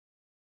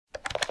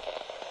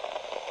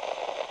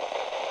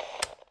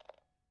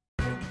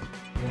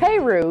Hey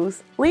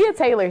Roos, Leah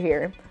Taylor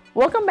here.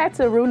 Welcome back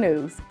to Roo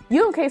News,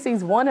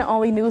 UMKC's one and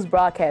only news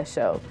broadcast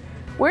show.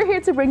 We're here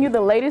to bring you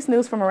the latest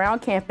news from around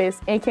campus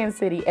in Kansas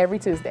City every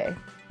Tuesday.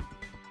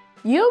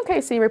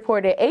 UMKC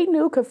reported 8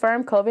 new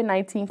confirmed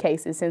COVID-19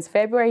 cases since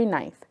February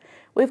 9th.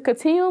 With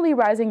continually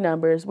rising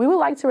numbers, we would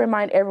like to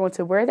remind everyone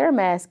to wear their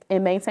mask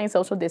and maintain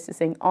social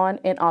distancing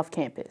on and off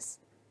campus.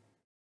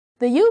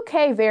 The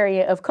UK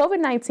variant of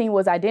COVID-19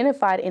 was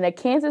identified in a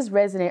Kansas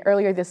resident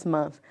earlier this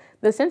month.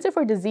 The Center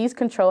for Disease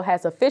Control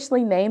has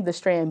officially named the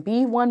strand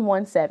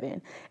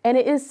B117, and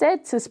it is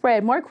said to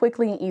spread more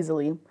quickly and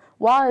easily.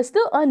 While it's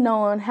still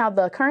unknown how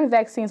the current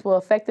vaccines will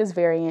affect this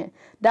variant,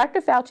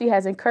 Dr. Fauci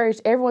has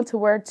encouraged everyone to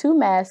wear 2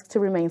 masks to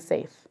remain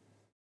safe.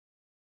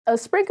 A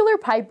sprinkler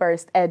pipe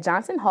burst at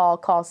Johnson Hall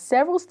caused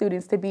several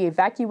students to be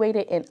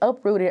evacuated and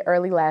uprooted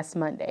early last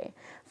Monday.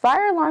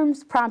 Fire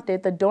alarms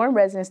prompted the dorm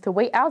residents to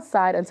wait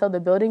outside until the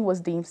building was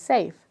deemed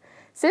safe.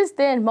 Since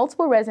then,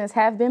 multiple residents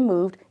have been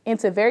moved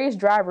into various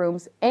dry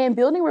rooms and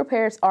building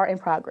repairs are in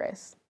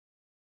progress.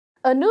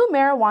 A new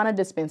marijuana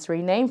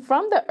dispensary named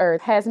From the Earth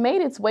has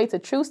made its way to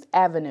Troost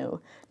Avenue.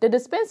 The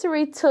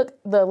dispensary took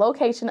the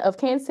location of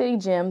Kansas City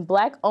Gym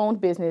Black-owned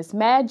business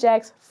Mad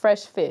Jack's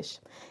Fresh Fish,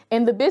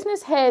 and the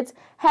business heads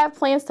have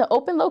plans to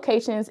open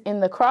locations in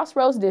the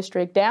Crossroads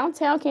District,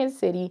 downtown Kansas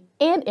City,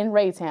 and in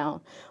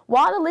Raytown.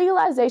 While the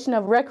legalization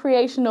of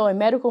recreational and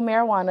medical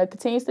marijuana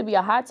continues to be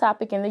a hot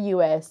topic in the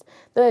U.S.,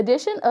 the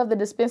addition of the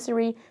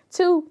dispensary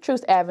to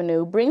Troost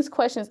Avenue brings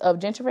questions of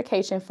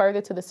gentrification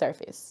further to the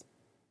surface.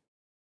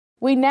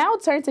 We now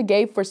turn to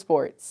Gabe for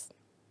sports.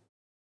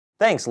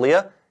 Thanks,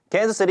 Leah.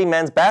 Kansas City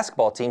men's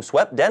basketball team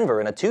swept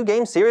Denver in a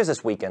 2-game series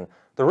this weekend.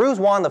 The Roos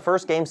won the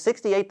first game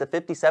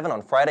 68-57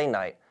 on Friday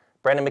night.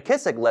 Brandon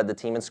McKissick led the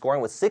team in scoring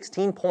with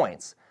 16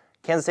 points.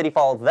 Kansas City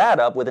followed that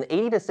up with an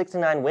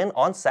 80-69 win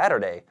on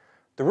Saturday.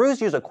 The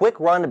Roos used a quick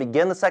run to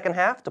begin the second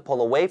half to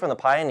pull away from the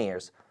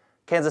Pioneers.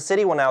 Kansas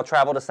City will now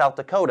travel to South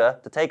Dakota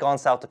to take on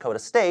South Dakota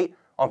State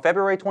on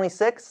February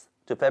 26th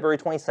to February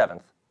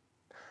 27th.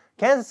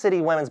 Kansas City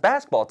women's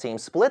basketball team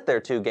split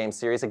their 2-game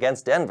series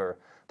against Denver.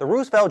 The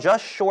Roos fell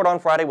just short on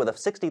Friday with a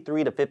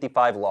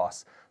 63-55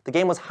 loss. The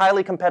game was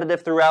highly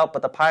competitive throughout,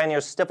 but the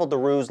Pioneers stifled the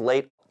Roos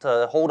late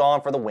to hold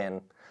on for the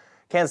win.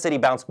 Kansas City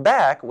bounced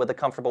back with a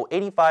comfortable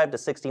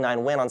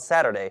 85-69 win on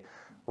Saturday.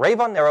 Ray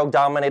Von Nero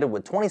dominated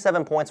with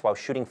 27 points while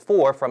shooting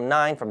 4 from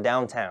 9 from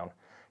downtown.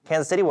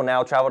 Kansas City will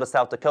now travel to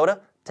South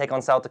Dakota, take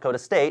on South Dakota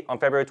State on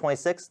February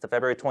 26th to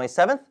February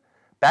 27th.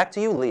 Back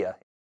to you, Leah.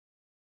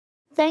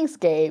 Thanks,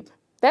 Gabe.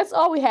 That's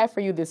all we have for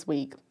you this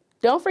week.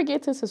 Don't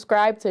forget to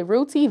subscribe to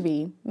Roo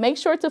TV. Make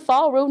sure to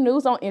follow Roo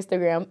News on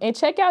Instagram and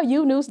check out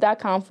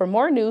unews.com for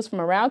more news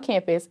from around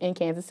campus in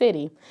Kansas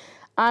City.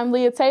 I'm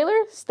Leah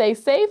Taylor. Stay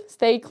safe,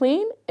 stay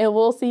clean, and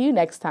we'll see you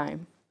next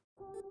time.